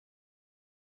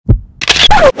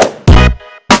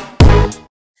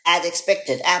As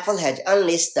expected, Apple has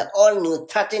unleashed the all-new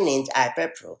 13-inch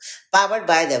iPad Pro. Powered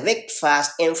by the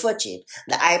wicked-fast info chip,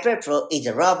 the iPad Pro is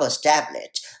a robust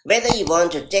tablet. Whether you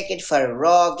want to take it for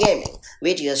raw gaming,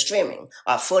 video streaming,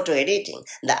 or photo editing,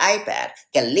 the iPad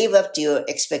can live up to your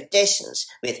expectations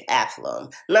with Apple On.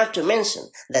 Not to mention,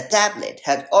 the tablet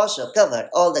has also covered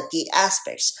all the key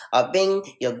aspects of being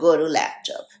your go-to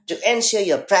laptop to ensure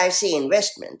your privacy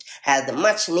investment has the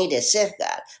much-needed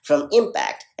safeguard from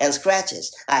impact and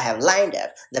scratches. I have lined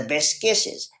up the best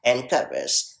cases and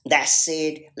covers. That's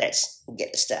it, let's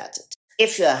get started.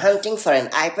 If you are hunting for an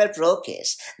iPad Pro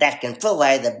case that can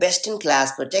provide the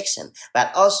best-in-class protection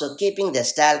while also keeping the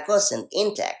style quotient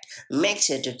intact, make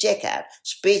sure to check out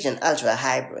Spigen Ultra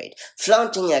Hybrid.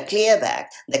 Flaunting a clear back,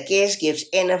 the case gives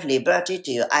enough liberty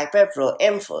to your iPad Pro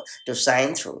M4 to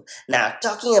shine through. Now,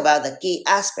 talking about the key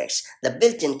aspects, the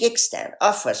built-in kickstand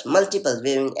offers multiple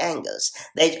viewing angles.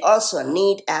 There is also a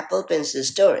neat Apple Pencil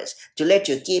storage to let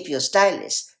you keep your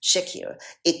stylus secure.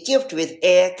 Equipped with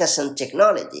air cushion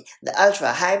technology, the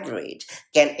Ultra Hybrid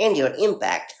can endure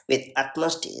impact with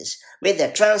utmost ease. With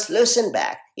a translucent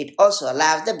back, it also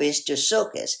allows the beast to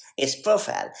showcase its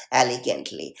profile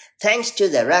elegantly. Thanks to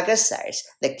the rugged sides,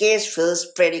 the case feels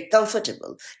pretty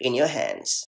comfortable in your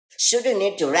hands. Should you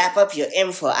need to wrap up your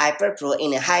M4 iPad Pro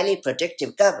in a highly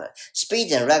protective cover,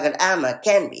 Spigen rugged armor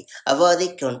can be a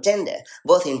worthy contender,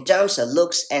 both in terms of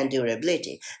looks and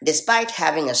durability. Despite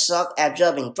having a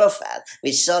shock-absorbing profile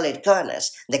with solid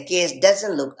corners, the case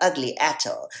doesn't look ugly at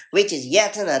all, which is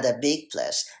yet another big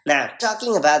plus. Now,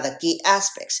 talking about the key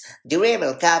aspects,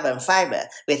 durable carbon fiber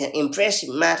with an impressive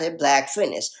matte black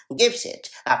finish gives it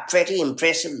a pretty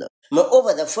impressive look.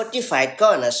 Moreover, the fortified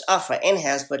corners offer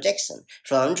enhanced protection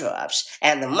from drops,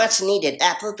 and the much-needed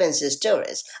Apple Pencil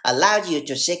storage allows you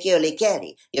to securely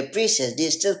carry your precious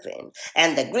digital pen,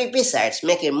 and the grippy sides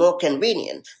make it more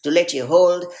convenient to let you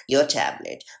hold your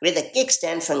tablet. With the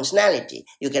kickstand functionality,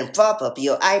 you can prop up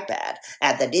your iPad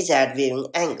at the desired viewing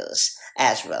angles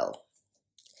as well.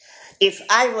 If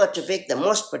I were to pick the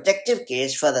most protective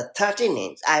case for the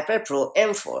 13-inch iPad Pro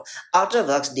M4,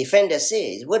 OutofBox Defender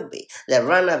series would be the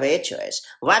runaway choice.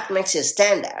 What makes it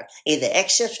stand out is the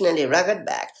exceptionally rugged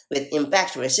back with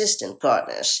impact-resistant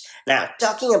corners. Now,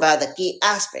 talking about the key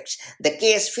aspects, the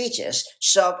case features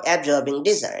shock-absorbing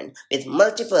design with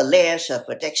multiple layers of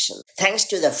protection. Thanks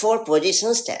to the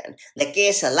 4-position stand, the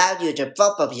case allows you to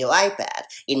prop up your iPad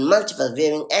in multiple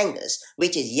viewing angles,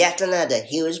 which is yet another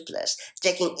huge plus.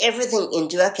 Taking everything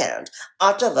into account,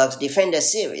 OutofBox Defender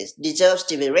series deserves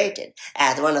to be rated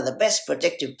as one of the best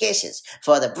protective cases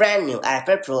for the brand new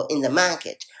iPad Pro in the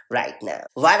market right now.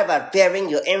 What about pairing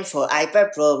your M4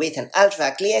 iPad Pro with an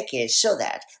ultra clear case so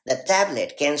that the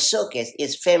tablet can showcase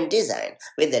its firm design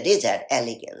with the desired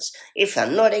elegance? If you're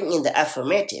nodding in the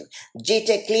affirmative,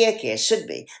 GT Clear Case should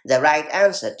be the right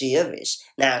answer to your wish.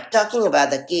 Now, talking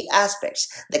about the key aspects,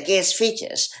 the case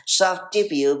features soft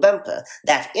TPU bumper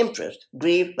that improves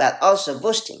grip while also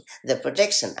boosting the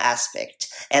protection aspect,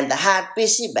 and the hard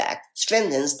PC back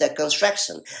strengthens the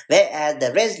construction, whereas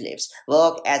the raised lips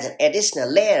work as an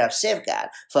additional layer of safeguard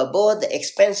for both the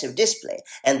expensive display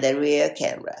and the rear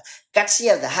camera. Courtesy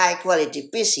of the high-quality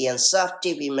PC and soft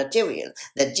TP material,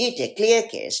 the GT Clear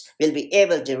Case will be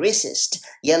able to resist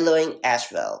yellowing as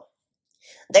well.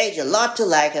 There is a lot to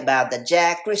like about the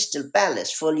Jack Crystal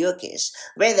Palace folio case.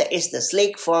 Whether it's the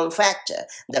sleek form factor,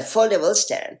 the foldable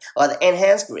stand, or the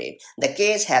enhanced grip, the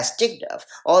case has ticked off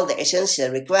all the essential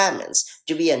requirements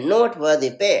to be a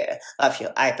noteworthy pair of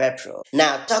your iPad Pro.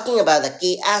 Now, talking about the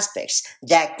key aspects,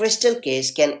 Jack Crystal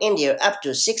case can endure up to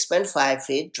 6.5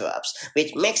 feet drops,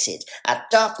 which makes it a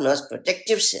top-notch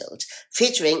protective shield.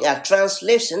 Featuring a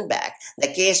translucent back, the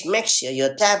case makes sure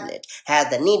your tablet has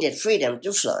the needed freedom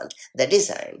to flaunt the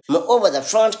design. Moreover, the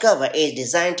front cover is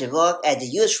designed to work as a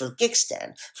useful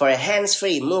kickstand for a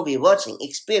hands-free movie watching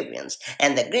experience,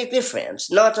 and the grippy frames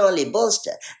not only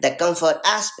bolster the comfort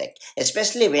aspect,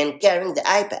 especially when carrying the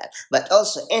iPad, but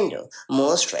also endure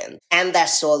more strength. And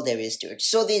that's all there is to it.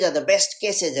 So these are the best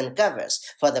cases and covers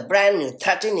for the brand new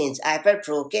 13-inch iPad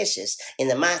Pro cases in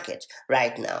the market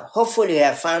right now. Hopefully you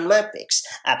have found my picks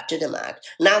up to the mark.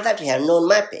 Now that you have known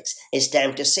my picks, it's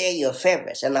time to say your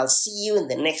favorites, and I'll see you in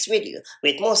the next video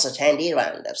with more such handy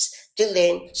roundups. Till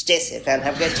then, stay safe and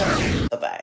have a great time. Bye-bye.